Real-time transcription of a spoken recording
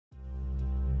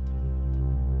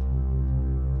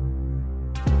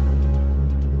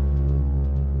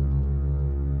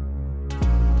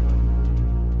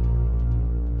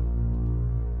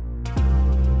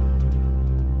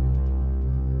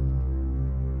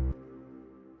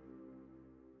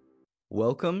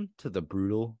Welcome to the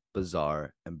Brutal,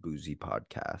 Bizarre, and Boozy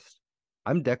podcast.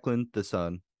 I'm Declan, the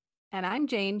son. And I'm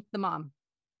Jane, the mom.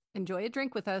 Enjoy a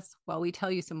drink with us while we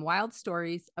tell you some wild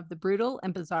stories of the brutal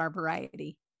and bizarre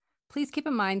variety. Please keep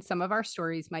in mind some of our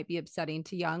stories might be upsetting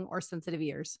to young or sensitive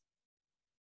ears.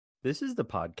 This is the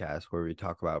podcast where we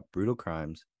talk about brutal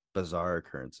crimes, bizarre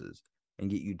occurrences, and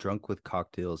get you drunk with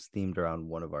cocktails themed around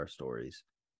one of our stories.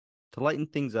 To lighten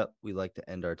things up, we like to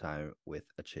end our time with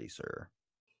a chaser.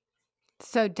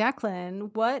 So,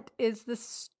 Declan, what is the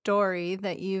story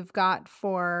that you've got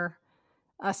for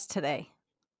us today?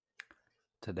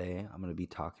 Today, I'm going to be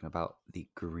talking about the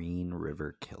Green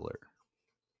River Killer.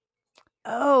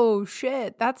 Oh,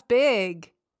 shit. That's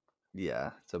big.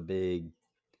 Yeah, it's a big...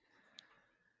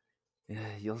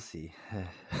 Yeah, you'll see.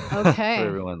 Okay. For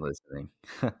everyone listening.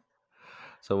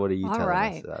 So what are you All telling us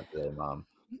right. about today, Mom?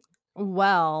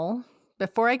 Well,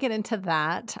 before I get into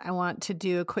that, I want to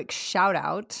do a quick shout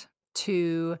out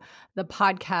to the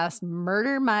podcast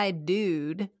Murder My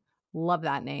Dude. Love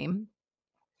that name.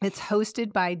 It's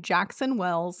hosted by Jackson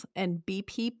Wells and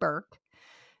BP Burke.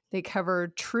 They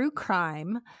cover true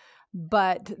crime,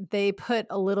 but they put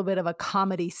a little bit of a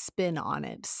comedy spin on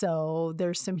it. So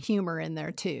there's some humor in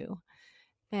there too.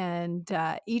 And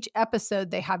each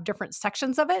episode, they have different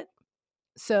sections of it.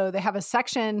 So they have a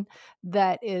section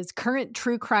that is current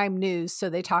true crime news. So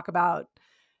they talk about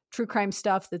true crime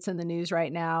stuff that's in the news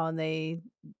right now, and they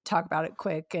talk about it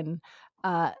quick. And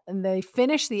they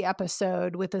finish the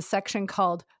episode with a section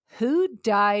called "Who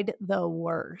Died the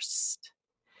Worst,"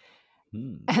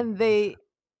 and they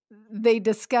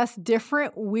discuss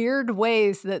different weird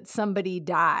ways that somebody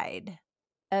died,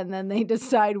 and then they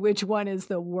decide which one is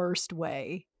the worst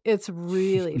way. It's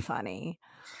really funny.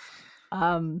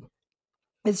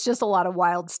 It's just a lot of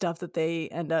wild stuff that they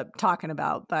end up talking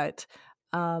about. But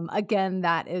again,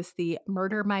 that is the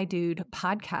Murder My Dude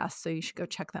podcast. So you should go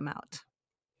check them out.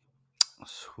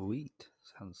 Sweet.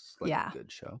 Sounds like a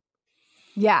good show.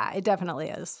 Yeah, it definitely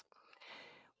is.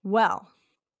 Well,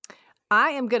 I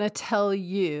am going to tell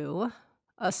you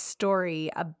a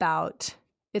story about,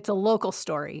 it's a local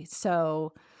story.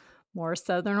 So more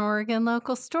Southern Oregon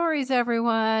local stories,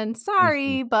 everyone.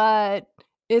 Sorry, but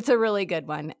it's a really good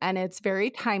one. And it's very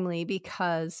timely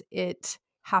because it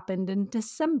happened in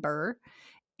December.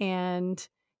 And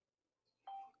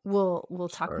we'll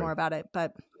talk more about it.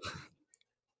 But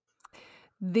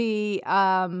the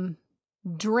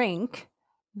drink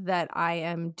that I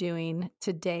am doing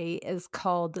today is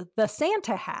called the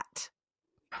Santa Hat.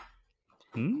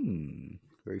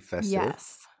 Very festive.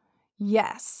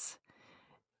 Yes.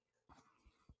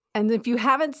 And if you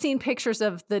haven't seen pictures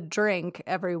of the drink,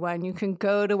 everyone, you can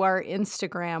go to our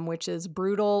Instagram, which is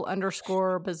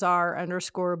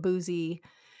brutal_bizarre_boozy.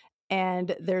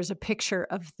 And there's a picture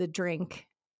of the drink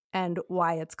and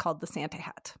why it's called the Santa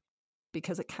Hat,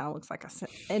 because it kind of looks like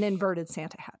an inverted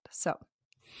Santa hat. So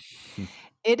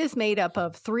it is made up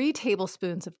of 3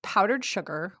 tablespoons of powdered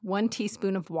sugar, 1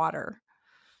 teaspoon of water.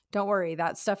 Don't worry,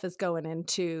 that stuff is going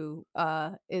into,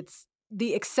 it's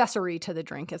the accessory to the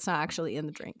drink. It's not actually in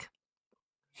the drink.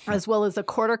 As well as a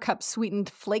 1/4 cup sweetened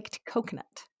flaked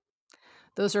coconut.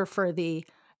 Those are for the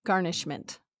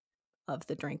garnishment of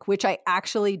the drink, which I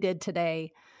actually did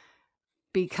today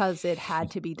because it had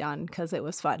to be done because it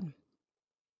was fun.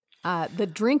 The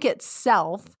drink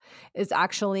itself is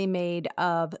actually made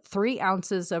of 3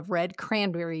 ounces of red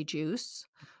cranberry juice,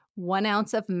 1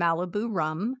 ounce of Malibu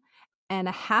rum, and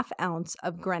a 1/2 ounce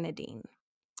of grenadine.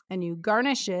 And you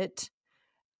garnish it,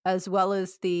 as well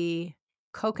as the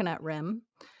coconut rim,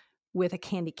 with a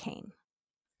candy cane.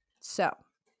 So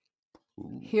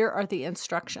here are the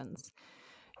instructions.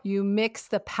 You mix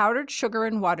the powdered sugar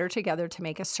and water together to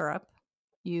make a syrup.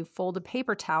 You fold a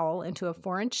paper towel into a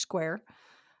 4-inch square.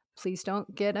 Please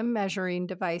don't get a measuring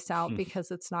device out because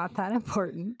it's not that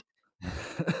important.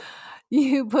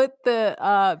 You put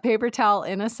the paper towel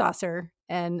in a saucer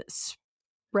and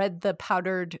spread the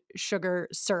powdered sugar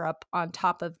syrup on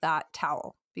top of that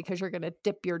towel because you're going to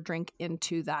dip your drink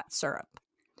into that syrup.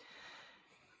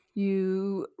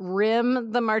 You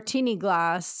rim the martini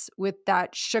glass with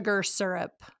that sugar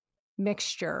syrup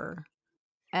mixture,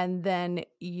 and then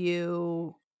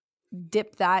you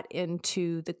dip that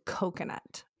into the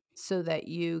coconut so that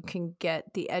you can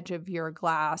get the edge of your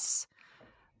glass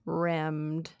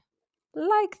rimmed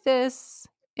like this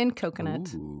in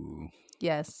coconut. Ooh.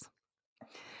 Yes.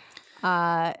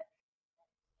 Then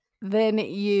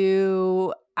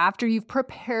you, after you've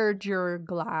prepared your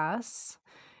glass,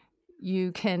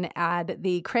 you can add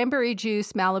the cranberry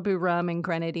juice, Malibu rum, and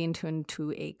grenadine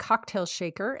into a cocktail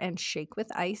shaker and shake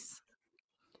with ice.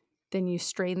 Then you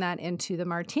strain that into the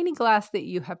martini glass that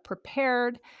you have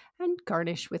prepared and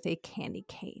garnish with a candy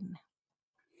cane.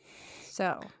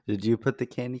 So, Did you put the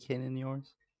candy cane in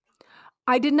yours?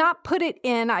 I did not put it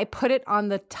in. I put it on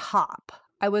the top.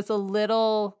 I was a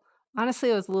little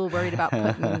worried about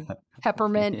putting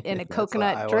peppermint in a That's what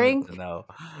coconut I wanted to drink. know.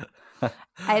 I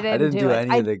I didn't didn't do do it.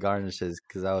 any of the garnishes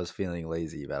because I was feeling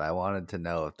lazy, but I wanted to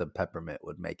know if the peppermint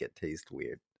would make it taste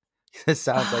weird. It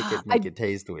sounds like it'd make I it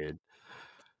taste weird.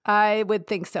 I would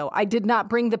think so. I did not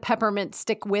bring the peppermint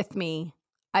stick with me.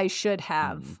 I should Mm.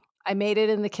 have. I made it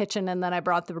in the kitchen and then I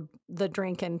brought the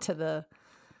drink into the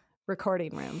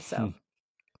recording room. So,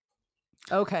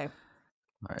 okay. All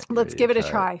right, you Let's ready to give it a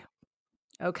try it?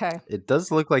 try. Okay. It does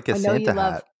look like a I know you Santa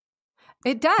love hat.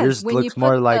 it does. Yours When you looks put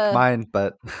more like the mine,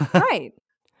 but right.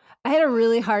 I had a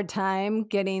really hard time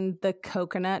getting the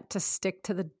coconut to stick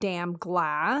to the damn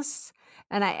glass,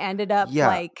 and I ended up yeah,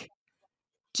 I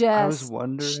was just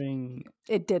wondering.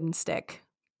 it didn't stick.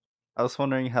 I was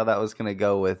wondering how that was gonna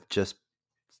go with just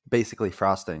basically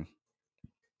frosting.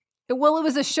 Well, it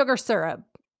was a sugar syrup.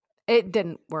 It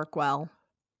didn't work well.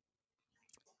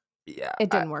 Yeah. It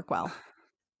didn't work well.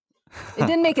 It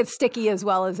didn't make it sticky as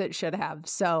well as it should have.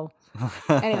 So,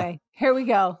 anyway, here we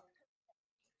go.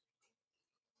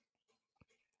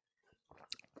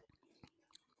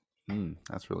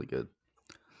 That's really good.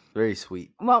 Very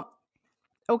sweet. Well,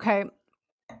 okay.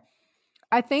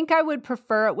 I think I would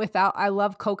prefer it without. I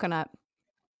love coconut.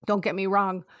 Don't get me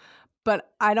wrong, but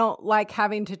I don't like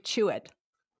having to chew it.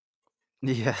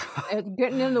 Yeah. It's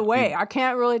getting in the way. You I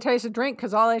can't really taste the drink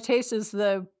because all I taste is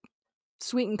the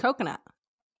sweetened coconut.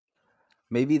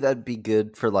 maybe that'd be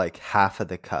good for like half of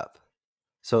the cup.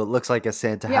 So it looks like a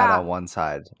Santa hat Yeah. on one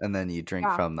side, and then you drink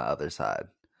Yeah. from the other side.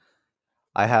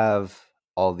 I have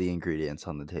all the ingredients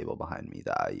on the table behind me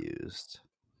that I used.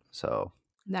 So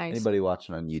Nice. anybody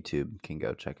watching on YouTube can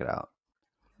go check it out.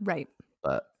 Right.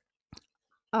 But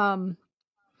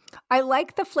I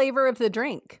like the flavor of the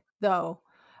drink, though.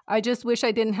 I just wish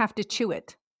I didn't have to chew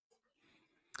it.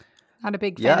 Not a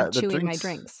big fan yeah, of the chewing my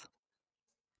drink's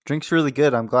drinks. really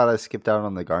good. I'm glad I skipped out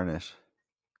on the garnish.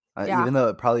 Yeah. Even though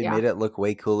it probably Yeah. made it look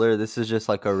way cooler, this is just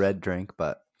like a red drink,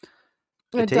 but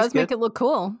it It tastes does make good. it look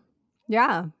cool.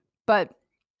 Yeah. But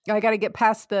I got to get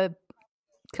past the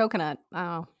coconut.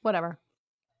 Oh, whatever.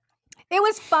 It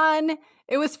was fun.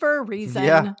 It was for a reason.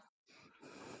 Yeah.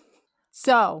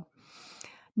 So,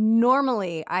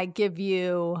 normally I give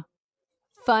you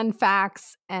fun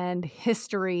facts and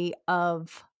history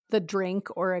of the drink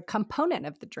or a component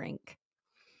of the drink.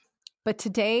 But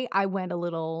today I went a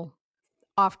little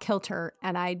off kilter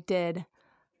and I did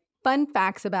fun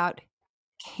facts about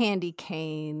candy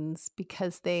canes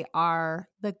because they are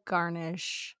the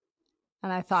garnish.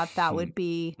 And I thought that would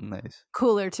be Nice.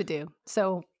 cooler to do.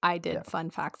 So I Yeah. did fun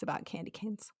facts about candy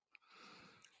canes.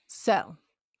 So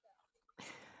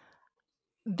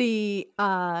the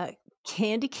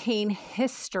candy cane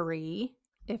history,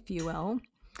 if you will,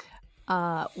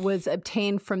 was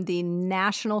obtained from the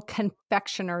National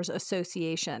Confectioners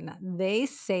Association. They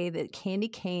say that candy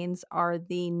canes are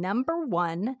the number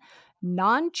one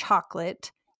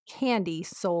non-chocolate candy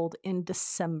sold in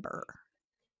December.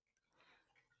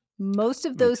 Most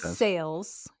of those Makes sense.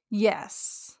 sales,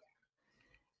 yes,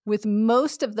 with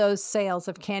most of those sales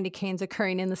of candy canes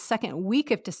occurring in the second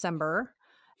week of December,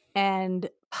 and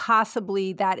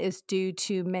possibly that is due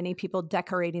to many people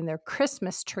decorating their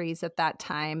Christmas trees at that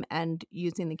time and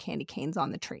using the candy canes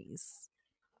on the trees.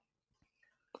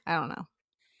 I don't know.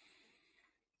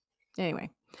 Anyway,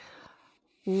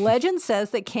 legend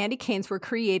says that candy canes were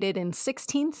created in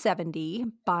 1670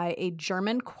 by a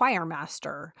German choir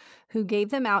master who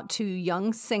gave them out to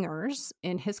young singers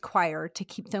in his choir to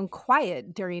keep them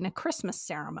quiet during a Christmas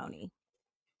ceremony.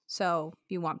 So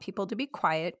if you want people to be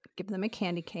quiet, give them a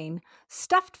candy cane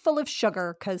stuffed full of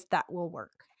sugar because that will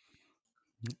work.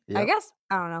 I Yep. guess.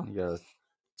 I don't know. You gotta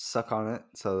suck on it,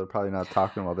 so they're probably not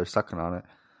talking while they're sucking on it.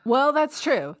 Well, that's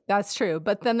true. That's true.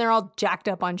 But then they're all jacked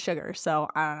up on sugar. So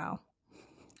I don't know.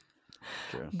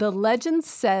 True. The legend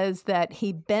says that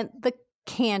he bent the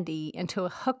candy into a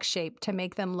hook shape to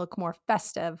make them look more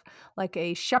festive, like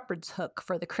a shepherd's hook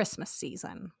for the Christmas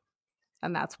season.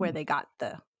 And that's where they got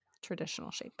the traditional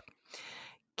shape.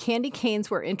 Candy canes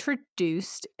were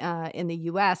introduced in the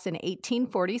U.S. in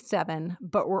 1847,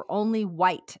 but were only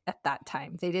white at that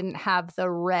time. They didn't have the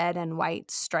red and white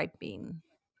striping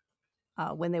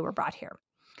when they were brought here.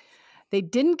 They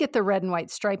didn't get the red and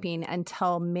white striping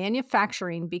until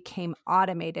manufacturing became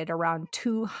automated around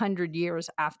 200 years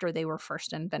after they were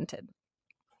first invented.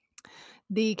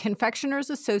 The Confectioners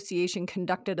Association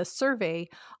conducted a survey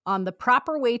on the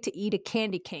proper way to eat a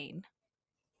candy cane.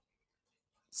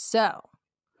 So,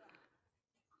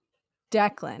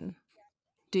 Declan,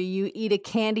 do you eat a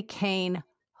candy cane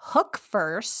hook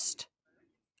first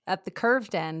at the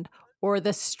curved end or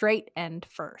the straight end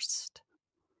first?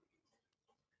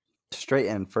 Straight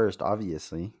end first,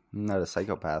 obviously. I'm not a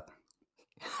psychopath.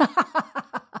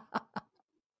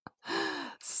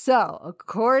 So,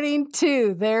 according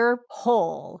to their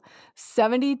poll,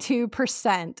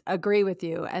 72% agree with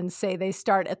you and say they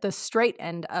start at the straight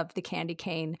end of the candy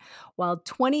cane, while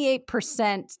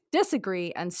 28%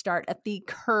 disagree and start at the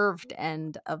curved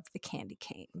end of the candy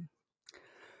cane.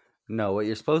 No, what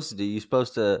you're supposed to do, you're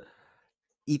supposed to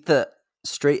eat the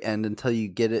straight end until you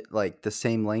get it like the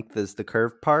same length as the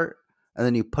curved part, and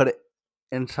then you put it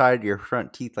inside your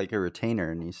front teeth like a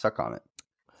retainer and you suck on it.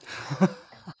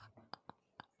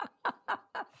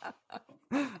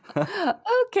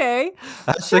 Okay.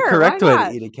 That's the Sure, why correct way to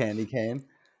not? eat a candy cane.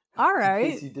 All In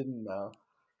case right. you didn't know.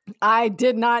 I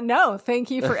did not know.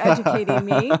 Thank you for educating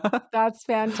me. That's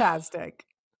fantastic.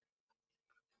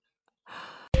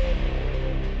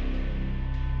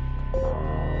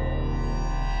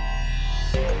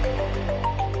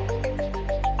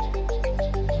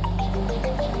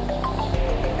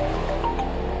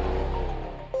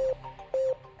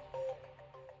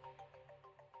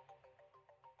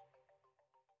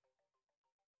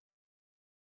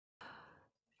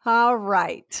 All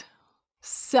right.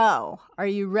 So, are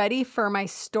you ready for my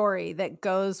story that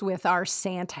goes with our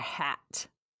Santa hat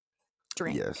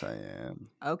drink? Yes, I am.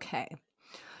 Okay.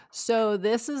 So,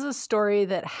 this is a story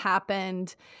that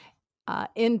happened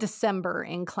in December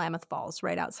in Klamath Falls,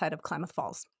 right outside of Klamath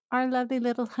Falls, our lovely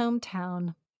little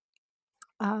hometown.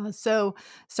 So,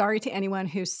 sorry to anyone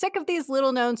who's sick of these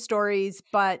little known stories,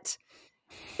 but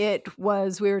we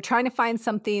were trying to find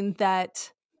something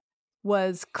that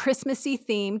was Christmassy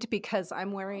themed because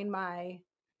I'm wearing my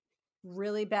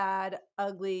really bad,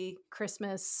 ugly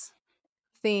Christmas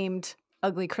themed,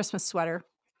 ugly Christmas sweater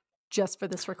just for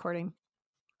this recording.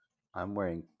 I'm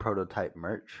wearing prototype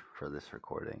merch for this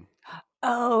recording.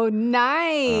 Oh,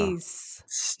 nice.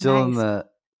 Still in Nice. the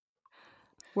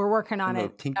We're working on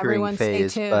it. tinkering Everyone stay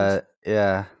phase, tuned. but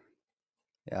yeah,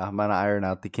 I'm gonna iron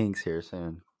out the kinks here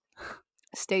soon.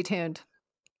 Stay tuned.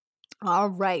 All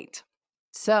right.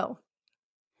 So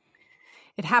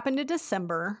it happened in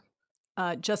December,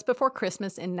 just before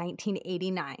Christmas in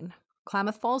 1989.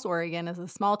 Klamath Falls, Oregon is a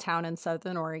small town in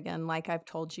southern Oregon, like I've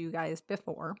told you guys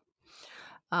before.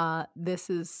 This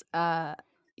is, not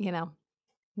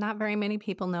very many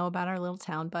people know about our little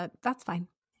town, but that's fine.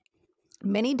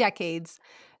 Many decades,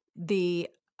 the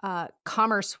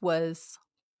commerce was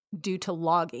due to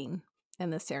logging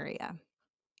in this area.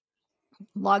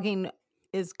 Logging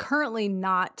is currently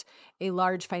not a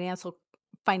large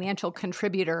financial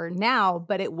contributor now,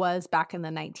 but it was back in the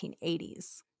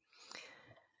 1980s.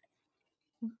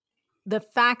 The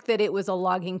fact that it was a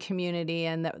logging community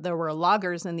and that there were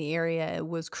loggers in the area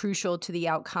was crucial to the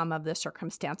outcome of the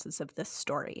circumstances of this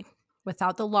story.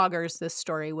 Without the loggers, this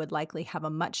story would likely have a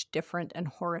much different and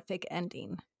horrific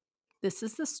ending. This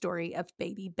is the story of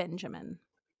baby Benjamin.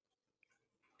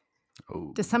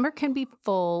 Oh. December can be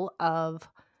full of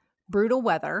brutal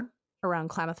weather around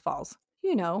Klamath Falls.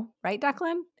 You know, right,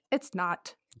 Declan? It's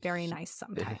not very nice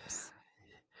sometimes.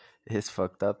 It's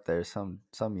fucked up there some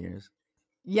years.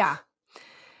 Yeah.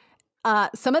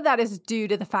 Some of that is due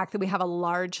to the fact that we have a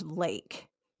large lake,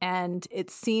 and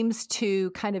it seems to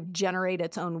kind of generate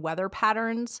its own weather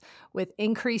patterns with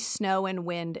increased snow and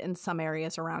wind in some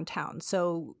areas around town.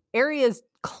 So areas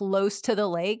close to the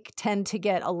lake tend to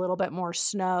get a little bit more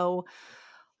snow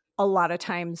a lot of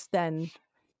times than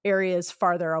areas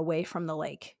farther away from the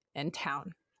lake in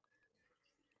town.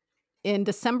 In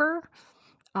December,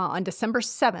 on December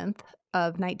 7th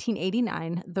of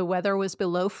 1989, the weather was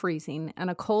below freezing and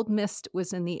a cold mist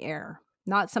was in the air,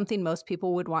 not something most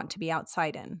people would want to be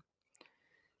outside in.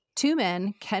 Two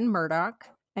men, Ken Murdoch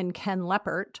and Ken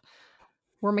Leppert,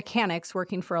 were mechanics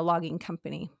working for a logging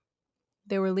company.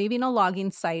 They were leaving a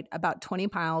logging site about 20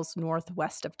 miles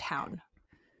northwest of town.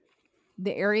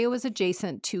 The area was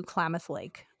adjacent to Klamath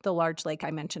Lake, the large lake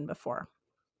I mentioned before.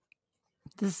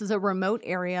 This is a remote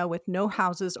area with no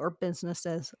houses or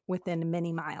businesses within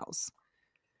many miles.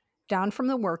 Down from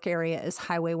the work area is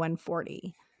Highway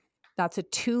 140. That's a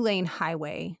 2-lane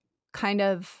highway, kind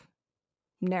of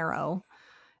narrow.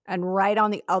 And right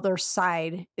on the other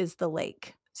side is the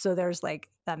lake. So there's like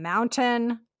the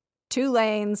mountain, 2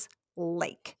 lanes,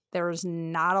 lake. There's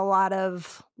not a lot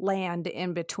of land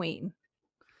in between.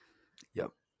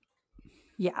 Yep.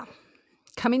 Yeah.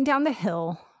 Coming down the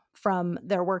hill from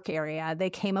their work area, they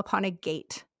came upon a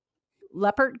gate.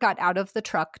 Leppert got out of the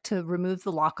truck to remove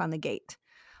the lock on the gate.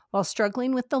 While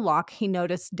struggling with the lock, he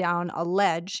noticed down a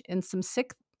ledge in some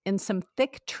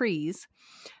thick trees,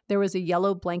 there was a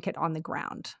yellow blanket on the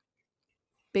ground.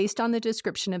 Based on the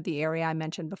description of the area I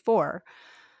mentioned before,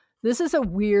 this is a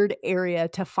weird area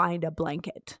to find a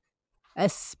blanket,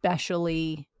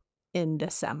 especially in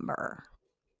December.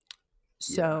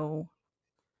 So,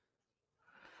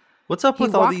 what's up he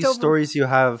with all walked these over. stories you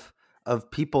have of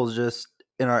people just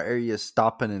in our area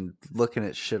stopping and looking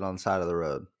at shit on the side of the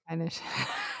road? And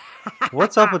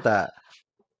What's up with that?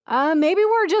 maybe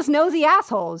we're just nosy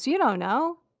assholes. You don't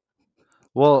know.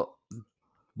 Well,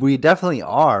 we definitely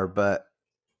are, but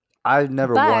I've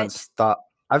never once But thought.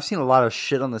 I've seen a lot of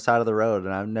shit on the side of the road,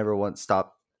 and I've never once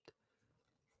stopped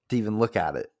to even look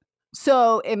at it.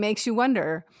 so it makes you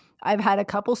wonder. I've had a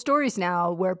couple stories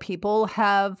now where people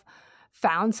have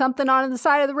found something on the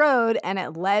side of the road and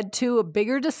it led to a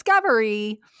bigger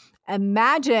discovery.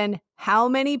 Imagine how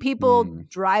many people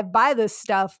drive by this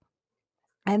stuff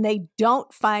and they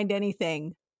don't find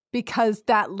anything because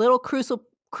that little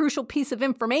crucial piece of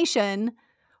information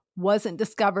wasn't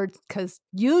discovered because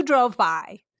you drove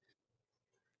by.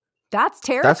 That's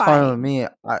That's fine with terrifying. me.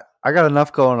 I got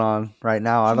enough going on right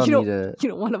now. I don't You need don't a you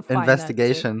don't want to find that shit.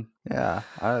 investigation. Yeah.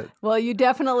 Well, you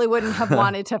definitely wouldn't have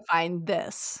wanted to find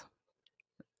this.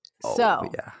 Oh So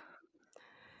yeah.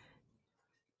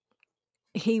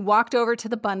 he walked over to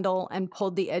the bundle and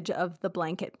pulled the edge of the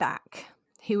blanket back.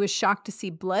 He was shocked to see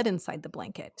blood inside the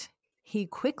blanket. He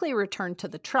quickly returned to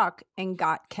the truck and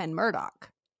got Ken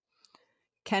Murdoch.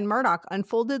 Ken Murdoch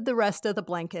unfolded the rest of the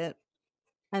blanket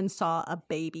and saw a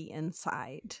baby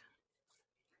inside.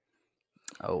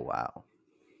 Oh wow.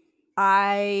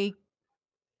 I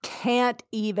can't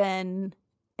even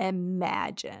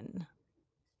imagine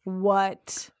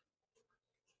what.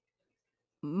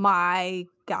 My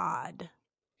God.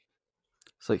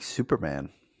 It's like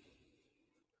Superman.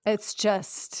 It's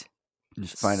just You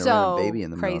just find a random so baby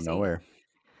in the middle of crazy. nowhere.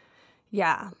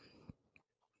 Yeah.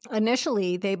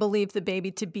 Initially, they believed the baby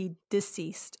to be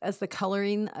deceased as the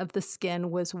coloring of the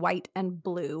skin was white and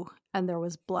blue and there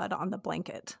was blood on the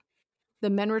blanket.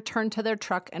 The men returned to their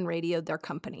truck and radioed their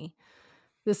company.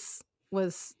 This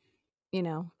was, in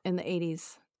the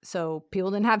 80s. So people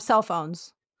didn't have cell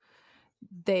phones.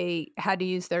 They had to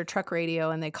use their truck radio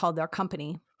and they called their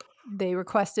company. They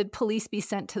requested police be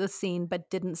sent to the scene, but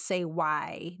didn't say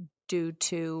why, due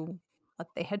to what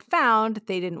they had found.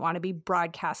 They didn't want to be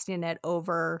broadcasting it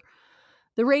over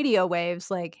the radio waves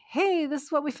like, hey, this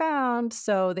is what we found.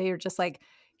 So they were just like,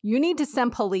 you need to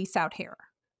send police out here.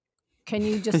 Can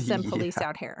you just send police Yeah.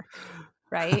 out here?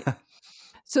 Right?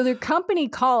 So their company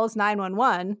calls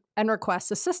 911 and requests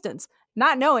assistance,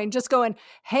 not knowing, just going,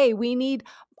 hey,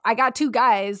 I got 2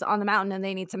 guys on the mountain and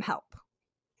they need some help.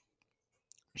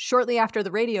 Shortly after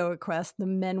the radio request, the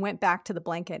men went back to the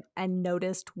blanket and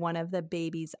noticed one of the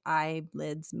baby's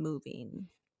eyelids moving.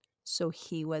 So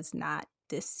he was not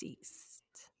deceased.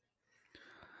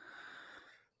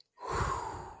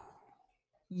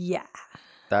 Yeah.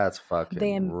 That's fucking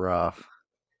They rough.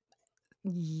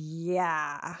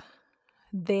 Yeah.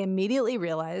 They immediately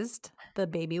realized the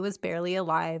baby was barely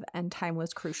alive and time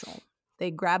was crucial.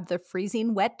 They grabbed the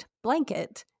freezing wet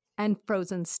blanket and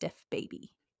frozen stiff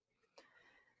baby.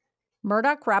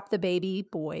 Murdoch wrapped the baby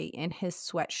boy in his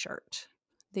sweatshirt.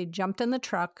 They jumped in the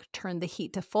truck, turned the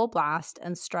heat to full blast,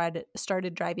 and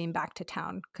started driving back to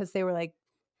town because they were like,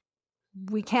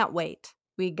 we can't wait.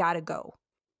 We got to go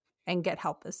and get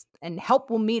help. And help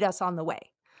will meet us on the way.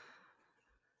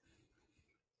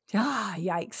 Ah,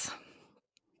 yikes.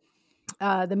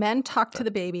 The men talked to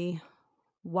the baby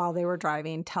while they were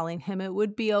driving, telling him it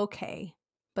would be okay,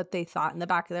 but they thought in the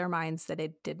back of their minds that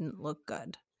it didn't look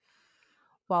good.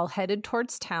 While headed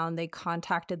towards town, they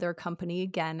contacted their company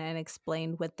again and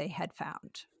explained what they had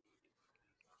found.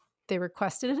 They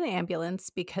requested an ambulance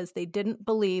because they didn't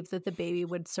believe that the baby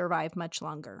would survive much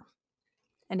longer.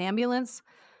 An ambulance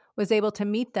was able to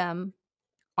meet them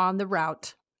on the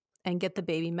route and get the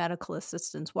baby medical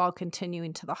assistance while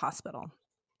continuing to the hospital.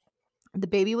 The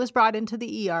baby was brought into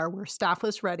the ER where staff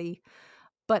was ready,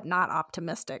 but not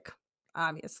optimistic,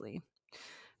 obviously,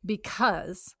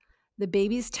 because the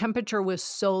baby's temperature was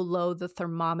so low the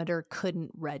thermometer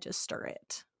couldn't register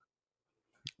it.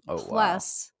 Oh wow.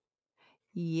 Plus,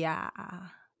 yeah.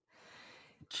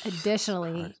 Jesus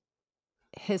Additionally, Christ.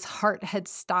 his heart had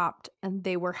stopped and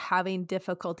they were having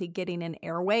difficulty getting an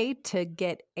airway to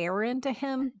get air into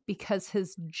him because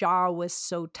his jaw was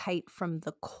so tight from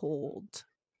the cold.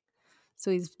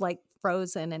 So he's like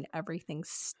frozen and everything's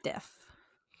stiff.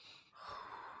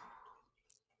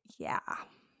 Yeah.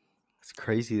 It's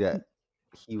crazy that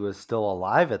he was still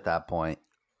alive at that point.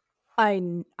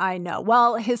 I know.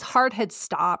 Well, his heart had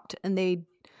stopped, and they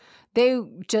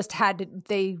just had to.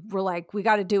 They were like, we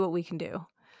got to do what we can do.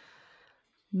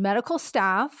 Medical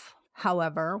staff,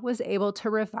 however, was able to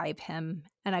revive him,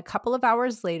 and a couple of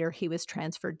hours later, he was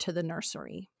transferred to the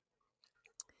nursery.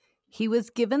 He was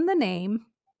given the name,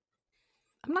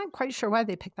 I'm not quite sure why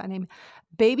they picked that name,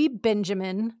 Baby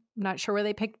Benjamin. I'm not sure where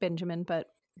they picked Benjamin, but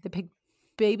they picked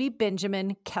Baby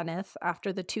Benjamin Kenneth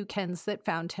after the two Kens that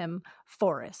found him,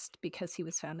 Forrest, because he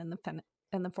was found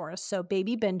in the forest. So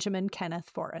Baby Benjamin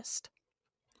Kenneth Forrest.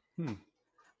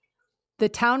 The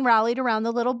town rallied around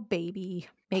the little baby,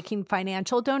 making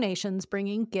financial donations,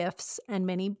 bringing gifts, and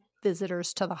many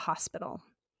visitors to the hospital,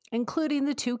 including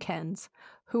the two Kens,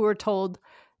 who were told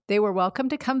they were welcome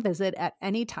to come visit at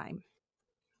any time.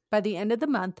 By the end of the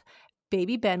month,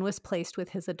 baby Ben was placed with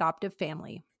his adoptive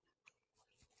family.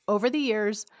 Over the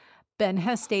years, Ben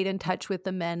has stayed in touch with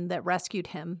the men that rescued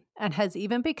him and has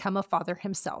even become a father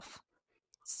himself.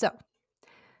 So,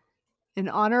 in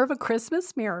honor of a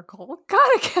Christmas miracle, God,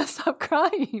 I can't stop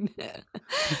crying.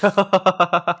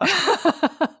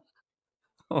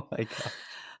 Oh my god.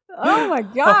 Oh my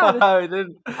god.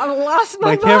 I lost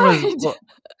my mind.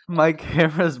 My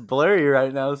camera's blurry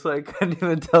right now, so I couldn't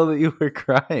even tell that you were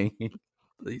crying.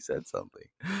 You said something.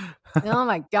 Oh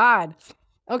my god.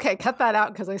 Okay, cut that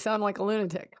out because I sound like a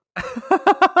lunatic.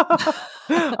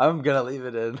 I'm gonna leave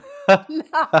it in.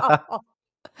 No.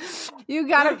 You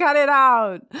gotta cut it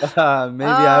out. Maybe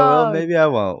I will, maybe I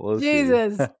won't. We'll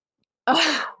Jesus. See.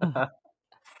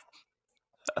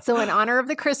 So in honor of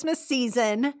the Christmas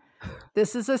season,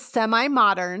 this is a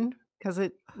semi-modern, because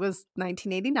it was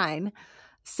 1989,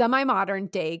 semi-modern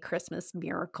day Christmas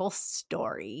miracle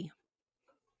story.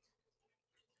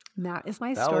 And that is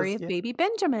my story of Baby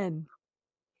Benjamin.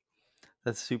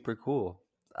 That's super cool.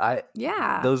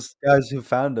 Yeah. Those guys who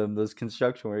found him, those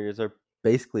construction workers, are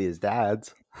basically his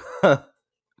dads.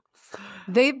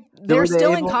 They're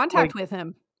still in contact with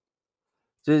him.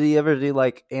 Did he ever do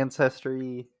like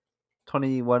Ancestry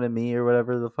 21andMe or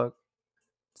whatever the fuck?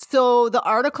 So the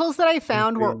articles that I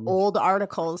found were old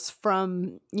articles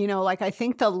from, like I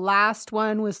think the last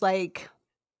one was like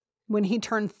when he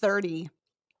turned 30,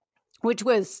 which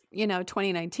was,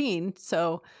 2019.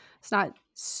 So it's not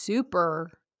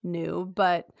super new,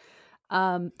 but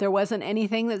there wasn't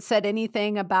anything that said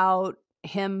anything about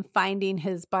him finding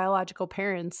his biological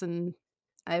parents. And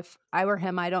if I were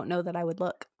him, I don't know that I would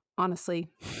look, honestly.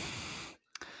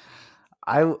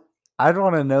 I'd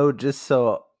want to know just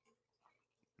so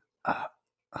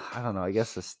I don't know. I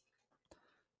guess the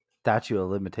statute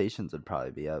of limitations would probably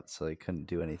be up, so they couldn't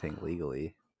do anything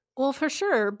legally. Well, for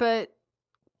sure, but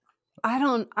I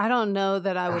don't know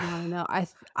that I would want to know. I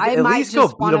might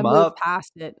just want to move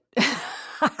past it.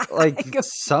 Like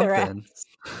something.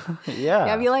 Yeah.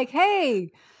 Yeah, be like,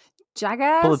 hey,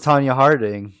 jackass. Pull a Tanya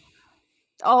Harding.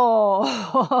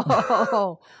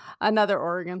 Oh, another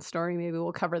Oregon story. Maybe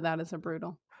we'll cover that as a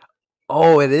brutal.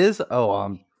 Oh, it is?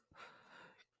 Oh,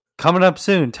 coming up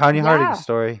soon. Tanya Harding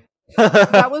story.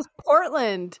 That was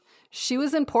Portland. She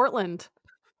was in Portland.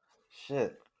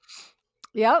 Shit.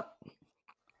 Yep.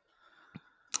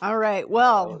 All right.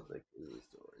 Well.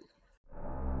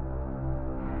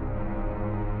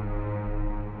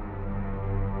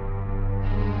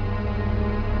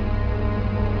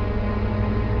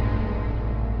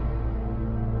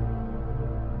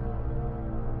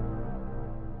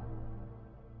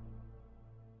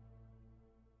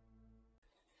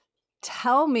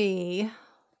 Tell me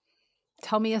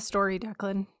a story,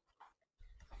 Declan.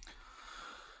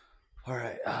 All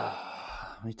right.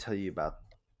 Let me tell you about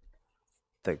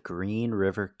the Green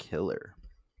River Killer.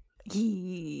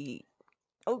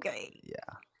 Okay.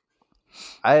 Yeah.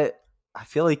 I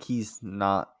feel like he's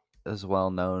not as well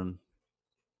known,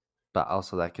 but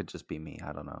also that could just be me.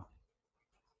 I don't know.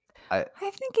 I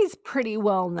think he's pretty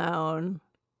well known.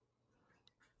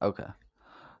 Okay.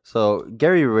 So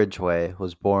Gary Ridgway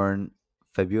was born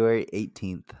February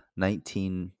 18th,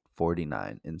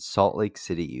 1949 in Salt Lake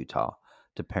City, Utah,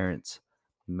 to parents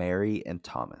Mary and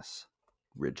Thomas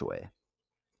Ridgway.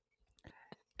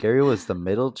 Gary was the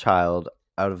middle child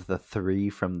out of the three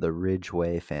from the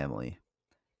Ridgway family.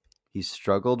 He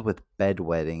struggled with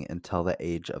bedwetting until the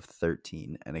age of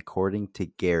 13, and according to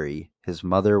Gary, his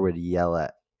mother would yell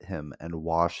at him and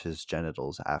wash his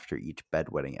genitals after each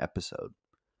bedwetting episode.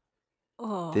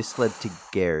 Oh. This led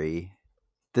Gary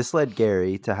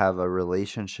to have a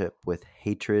relationship with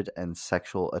hatred and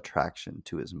sexual attraction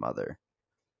to his mother.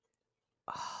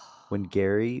 When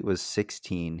Gary was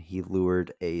 16, he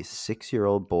lured a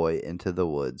 6-year-old boy into the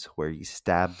woods where he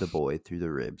stabbed the boy through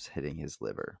the ribs, hitting his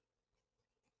liver.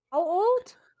 How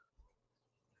old?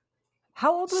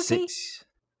 How old was he?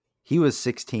 He was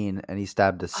 16 and he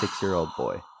stabbed a 6-year-old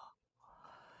boy.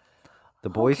 The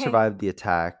boy Okay. survived the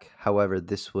attack. However,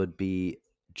 this would be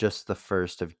just the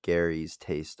first of Gary's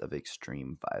taste of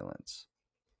extreme violence.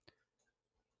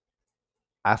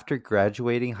 After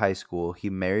graduating high school,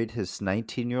 he married his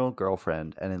 19-year-old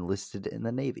girlfriend and enlisted in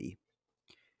the Navy.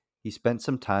 He spent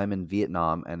some time in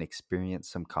Vietnam and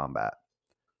experienced some combat.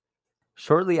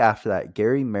 Shortly after that,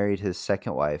 Gary married his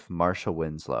second wife, Marcia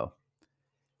Winslow.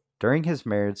 During his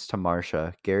marriage to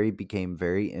Marcia, Gary became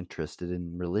very interested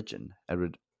in religion and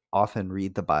would often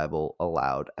read the Bible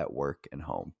aloud at work and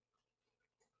home.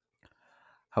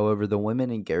 However, the women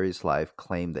in Gary's life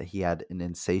claimed that he had an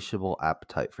insatiable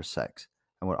appetite for sex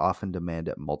and would often demand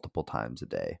it multiple times a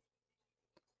day.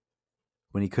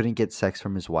 When he couldn't get sex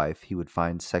from his wife, he would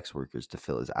find sex workers to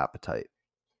fill his appetite.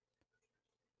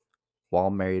 While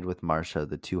married with Marcia,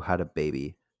 the two had a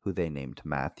baby who they named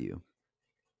Matthew.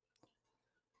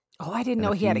 Oh, I didn't And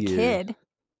know a he few had a years, kid.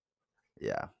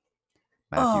 yeah,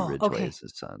 Matthew Oh, Ridgway okay. is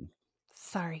his son.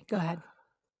 Sorry. Go ahead.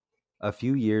 A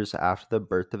few years after the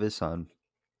birth of his son,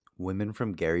 women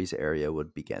from Gary's area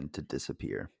would begin to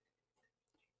disappear.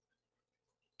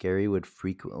 Gary would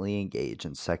frequently engage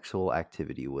in sexual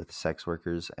activity with sex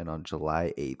workers, and on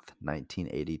July 8th,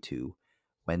 1982,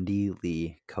 Wendy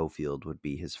Lee Cofield would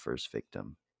be his first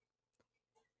victim.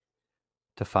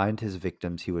 To find his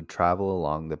victims, he would travel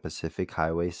along the Pacific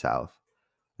Highway South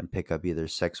and pick up either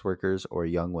sex workers or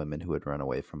young women who had run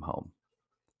away from home.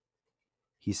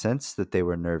 He sensed that they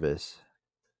were nervous,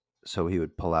 so he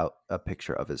would pull out a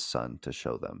picture of his son to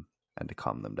show them and to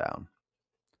calm them down.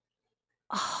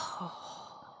 Oh,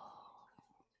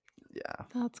 Yeah.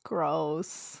 that's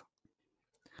gross.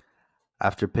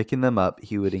 After picking them up,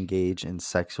 he would engage in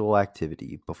sexual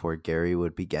activity before Gary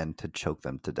would begin to choke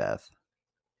them to death.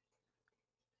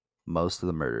 Most of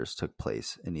the murders took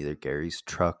place in either Gary's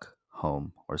truck,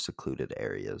 home, or secluded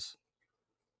areas.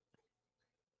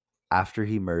 After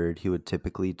he murdered, he would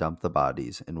typically dump the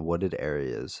bodies in wooded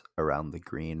areas around the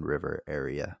Green River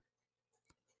area.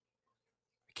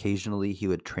 Occasionally, he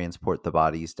would transport the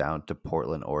bodies down to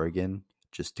Portland, Oregon,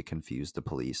 just to confuse the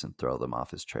police and throw them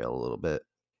off his trail a little bit.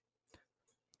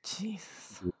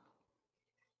 Jesus.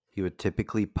 He would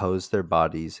typically pose their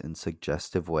bodies in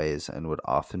suggestive ways and would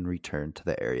often return to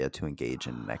the area to engage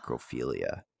in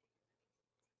necrophilia.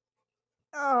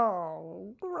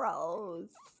 Oh,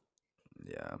 gross.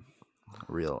 Yeah,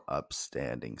 real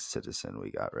upstanding citizen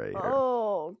we got right here.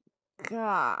 Oh,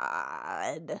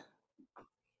 God.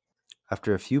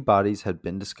 After a few bodies had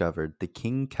been discovered, the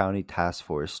King County Task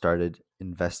Force started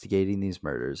investigating these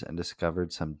murders and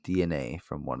discovered some DNA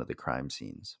from one of the crime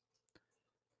scenes.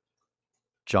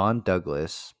 John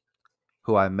Douglas,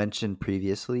 who I mentioned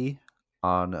previously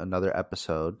on another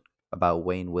episode about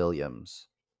Wayne Williams,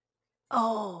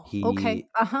 Oh, okay.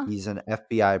 he's an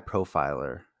FBI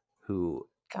profiler who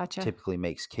Gotcha. typically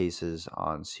makes cases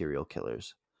on serial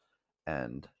killers,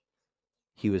 and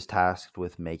he was tasked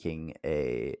with making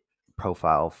a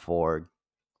profile for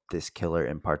this killer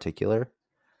in particular.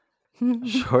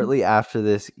 Shortly after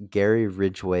this, Gary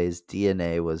Ridgway's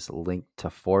DNA was linked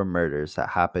to 4 murders that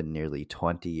happened nearly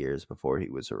 20 years before he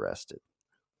was arrested.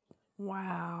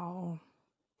 Wow.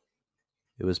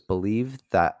 It was believed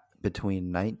that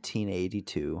between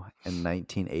 1982 and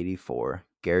 1984,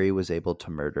 Gary was able to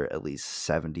murder at least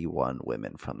 71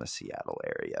 women from the Seattle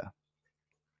area.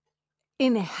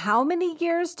 In how many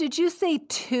years did you say?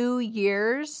 2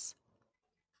 years?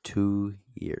 2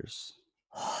 years.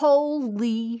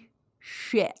 Holy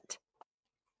shit.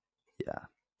 Yeah.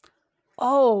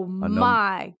 Oh On, no-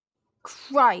 my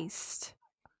Christ.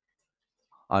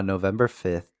 on November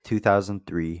 5th,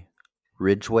 2003,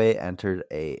 Ridgway entered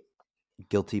a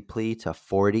guilty plea to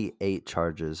 48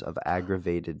 charges of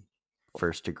aggravated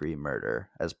first-degree murder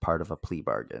as part of a plea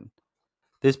bargain.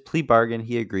 This plea bargain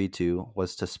he agreed to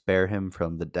was to spare him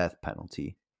from the death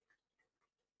penalty.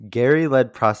 Gary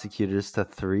led prosecutors to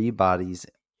 3 bodies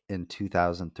in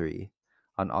 2003.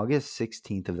 On August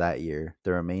 16th of that year,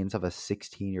 the remains of a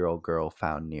 16-year-old girl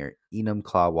found near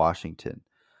Enumclaw, Washington,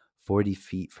 40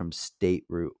 feet from State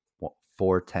Route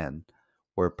 410,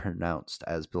 were pronounced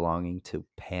as belonging to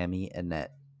Pammy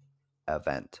Annette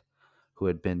Event, who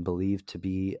had been believed to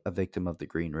be a victim of the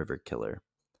Green River Killer.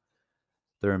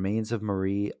 The remains of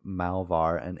Marie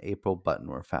Malvar and April Button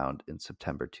were found in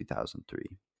September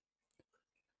 2003.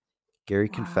 Gary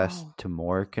confessed Wow. to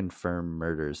more confirmed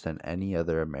murders than any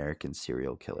other American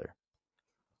serial killer.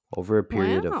 Over a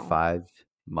period of Wow. 5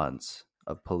 months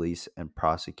of police and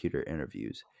prosecutor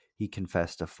interviews, he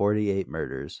confessed to 48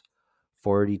 murders,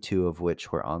 42 of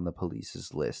which were on the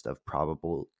police's list of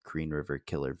probable Green River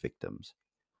Killer victims.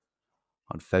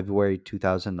 On February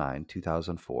 2009,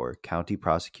 2004, county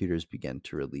prosecutors began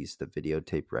to release the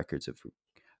videotape records of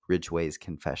Ridgway's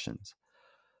confessions.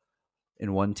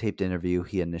 In one taped interview,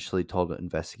 he initially told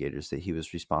investigators that he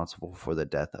was responsible for the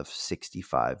death of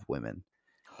 65 women.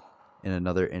 In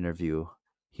another interview,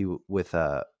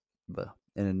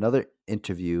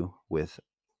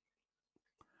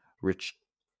 Rich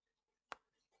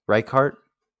Reichart,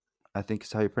 I think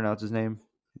is how you pronounce his name,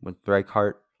 with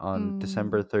Reichart on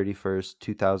December 31st,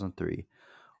 2003,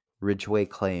 Ridgway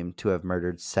claimed to have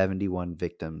murdered 71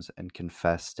 victims and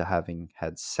confessed to having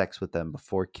had sex with them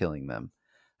before killing them,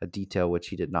 a detail which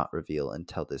he did not reveal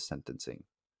until his sentencing.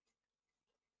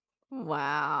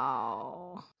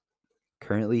 Wow.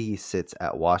 Currently, he sits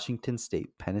at Washington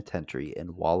State Penitentiary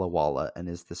in Walla Walla and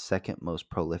is the second most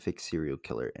prolific serial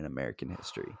killer in American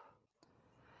history.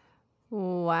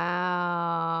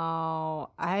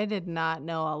 Wow. I did not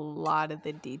know a lot of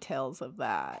the details of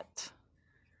that.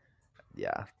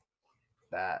 Yeah,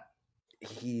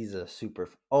 he's a super.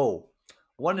 Oh,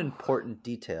 one important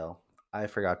detail I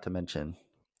forgot to mention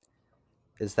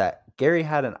is that Gary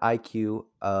had an IQ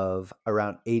of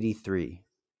around 83.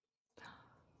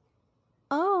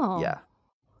 Oh. Yeah.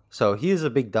 So he's a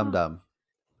big dum-dum.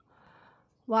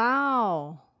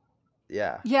 Wow.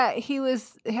 Yeah. Yeah, he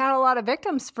had a lot of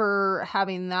victims for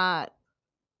having that.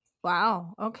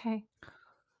 Wow. Okay.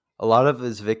 A lot of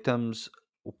his victims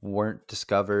weren't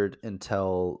discovered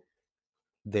until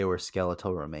they were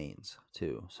skeletal remains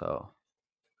too. So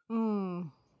I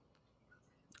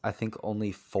think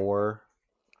only 4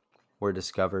 were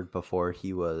discovered before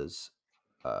he was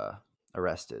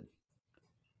arrested.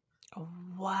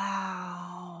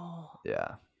 Wow.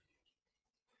 Yeah.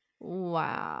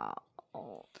 Wow.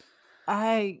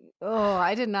 I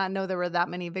did not know there were that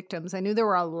many victims. I knew there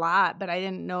were a lot, but I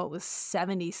didn't know it was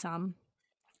 70 some.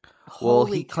 Well,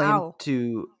 he Holy claimed cow.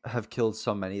 to have killed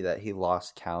so many that he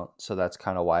lost count. So that's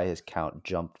kind of why his count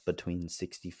jumped between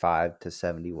 65 to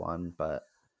 71. But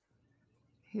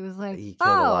He was like, he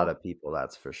killed a lot "Oh, of people,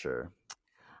 that's for sure.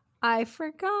 I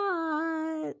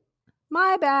forgot.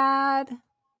 My bad."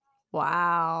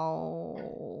 Wow.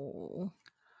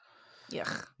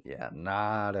 Yuck. Yeah,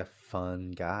 not a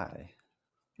fun guy.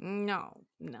 No.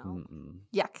 Mm-mm.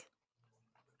 Yuck.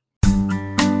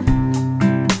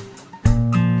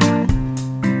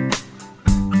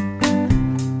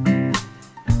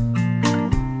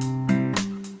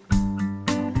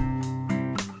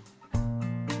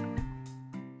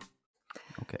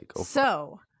 Okay, go for it.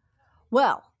 So,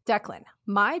 well, Declan,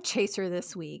 my chaser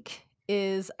this week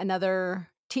is another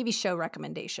TV show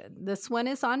recommendation. This one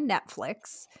is on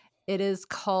Netflix. It is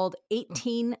called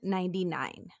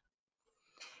 1899.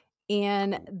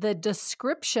 And the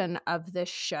description of this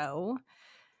show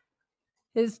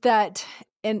is that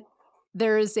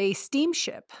there is a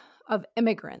steamship of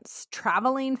immigrants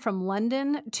traveling from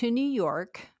London to New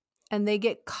York, and they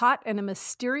get caught in a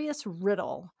mysterious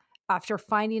riddle after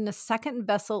finding a second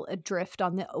vessel adrift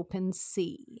on the open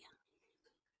sea.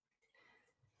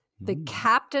 The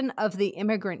captain of the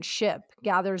immigrant ship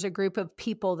gathers a group of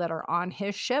people that are on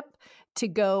his ship to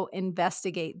go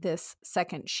investigate this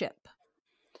second ship.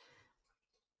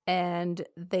 And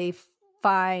they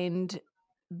find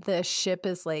the ship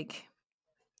is like,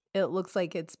 it looks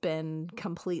like it's been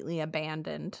completely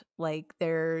abandoned. Like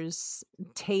there's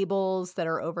tables that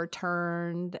are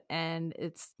overturned and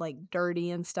it's like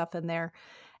dirty and stuff in there.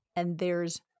 And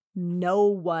there's no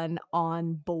one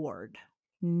on board.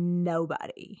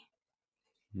 Nobody.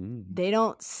 They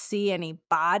don't see any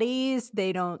bodies.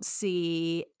 They don't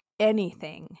see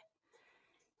anything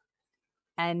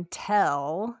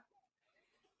until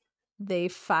they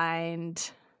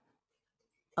find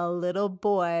a little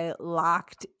boy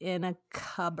locked in a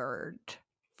cupboard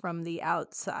from the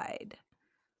outside.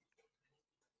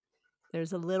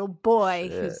 There's a little boy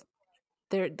who's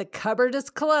there. The cupboard is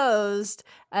closed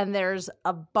and there's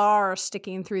a bar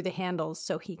sticking through the handles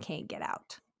so he can't get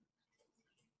out.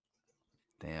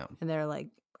 Damn. And they're like,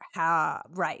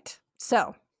 right.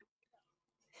 So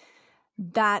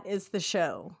that is the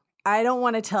show. I don't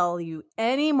want to tell you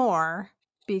any more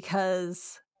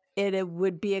because it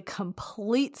would be a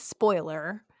complete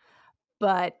spoiler,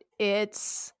 but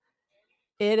it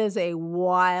is a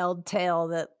wild tale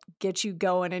that gets you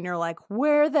going and you're like,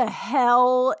 where the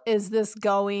hell is this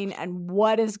going and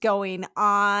what is going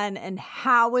on and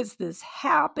how is this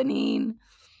happening?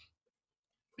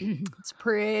 It's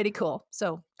pretty cool.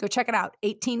 So go check it out.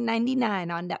 1899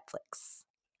 on Netflix.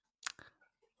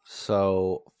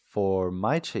 So for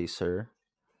my chaser,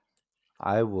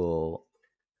 I will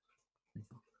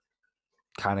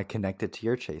kind of connect it to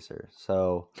your chaser.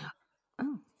 So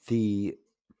the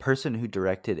person who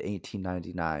directed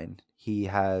 1899, he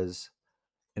has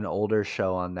an older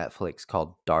show on Netflix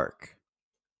called Dark.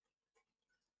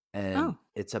 And Oh.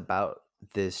 it's about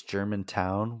this German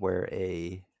town where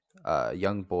a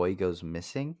young boy goes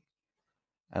missing,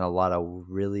 and a lot of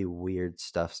really weird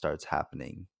stuff starts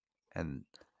happening. And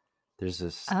there's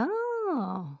this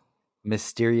Oh.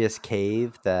 mysterious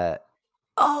cave that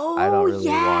I Oh, don't really want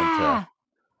to. yeah.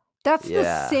 That's the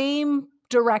Yeah, same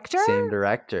director? same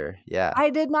director. Yeah, I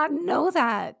did not know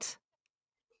that.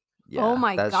 Oh yeah.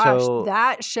 my That gosh, show,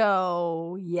 that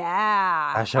show,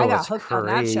 yeah. that I show got was hooked on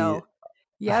that crazy. show. A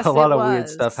Yes, it lot of weird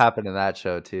stuff was. happened in that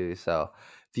show too. So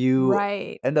if you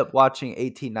Right. end up watching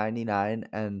 1899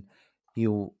 and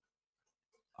you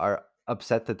are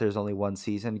upset that there's only one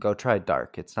season, go try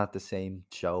Dark. It's not the same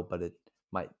show, but it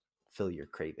might fill your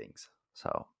cravings.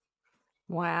 So,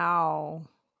 Wow.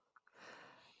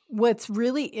 What's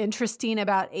really interesting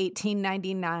about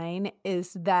 1899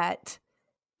 is that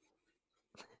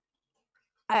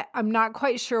I'm not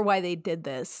quite sure why they did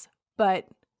this, but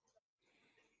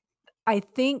I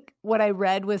think what I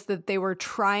read was that they were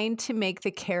trying to make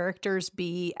the characters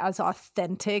be as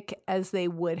authentic as they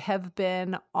would have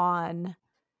been on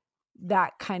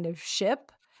that kind of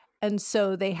ship. And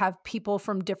so they have people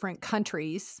from different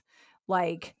countries,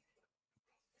 like,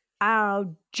 I don't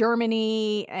know,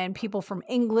 Germany, and people from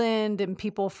England and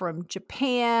people from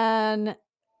Japan.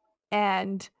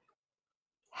 And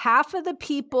half of the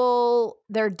people,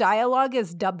 their dialogue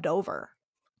is dubbed over.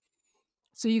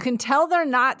 So you can tell they're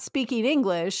not speaking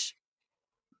English,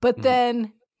 but mhm.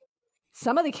 then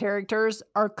some of the characters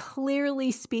are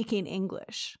clearly speaking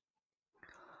English.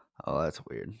 Oh, that's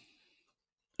weird.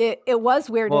 It was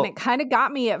weird, and it Well, kind of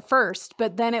got me at first,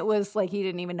 but then it was like you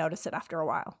didn't even notice it after a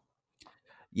while.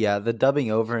 yeah, the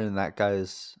dubbing over in that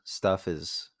guy's stuff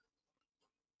is,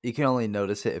 you can only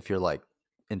notice it if you're like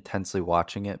intensely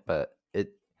watching it, but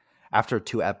it, after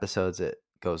 2 episodes it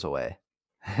goes away.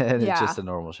 And it's Yeah. just a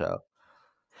normal show.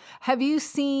 Have you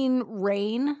seen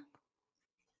Rain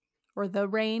or The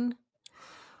Rain?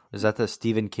 Is that the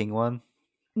Stephen King one?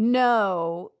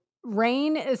 No.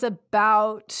 Rain is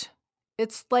about,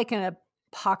 it's like an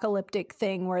apocalyptic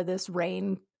thing where this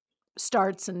rain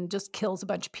starts and just kills a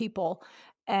bunch of people.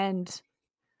 And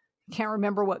can't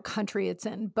remember what country it's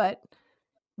in, but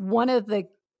one of the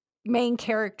main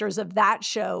characters of that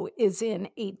show is in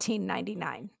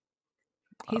 1899.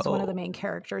 He's one of the Oh. main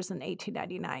characters in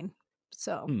 1899.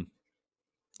 So, Hmm.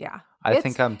 yeah. I It's,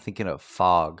 think I'm thinking of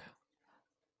Fog.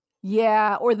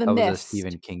 yeah, or The That was a Mist.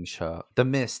 Stephen King show. The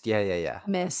Mist. Yeah, yeah, yeah.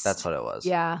 That's Mist. what it was.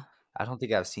 Yeah. I don't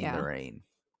think I've seen The Yeah. Rain.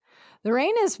 The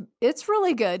Rain is, it's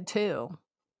really good too.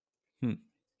 Hmm.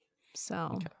 So,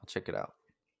 Okay, I'll check it out. yeah,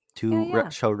 2 yeah.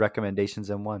 show recommendations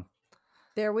in one.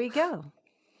 There we go.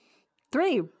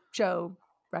 3 show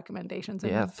recommendations in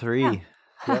Yeah, one. Yeah. 3.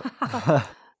 Yep.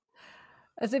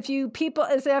 As if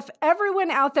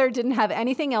everyone out there didn't have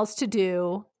anything else to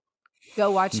do, go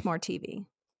watch more TV.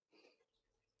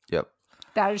 Yep.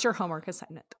 That is your homework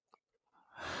assignment.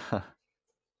 All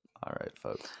right,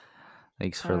 folks.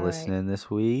 Thanks for All right. listening this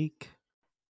week.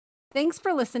 Thanks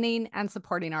for listening and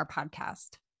supporting our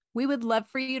podcast. We would love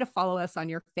for you to follow us on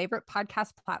your favorite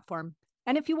podcast platform.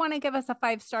 And if you want to give us a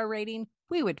 5-star rating,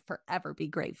 we would forever be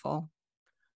grateful.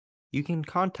 You can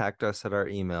contact us at our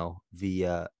email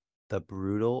via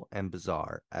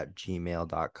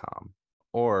thebrutalandbizarre@gmail.com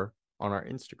or on our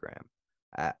Instagram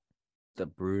at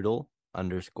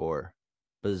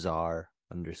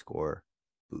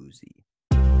thebrutal_bizarre_boozy.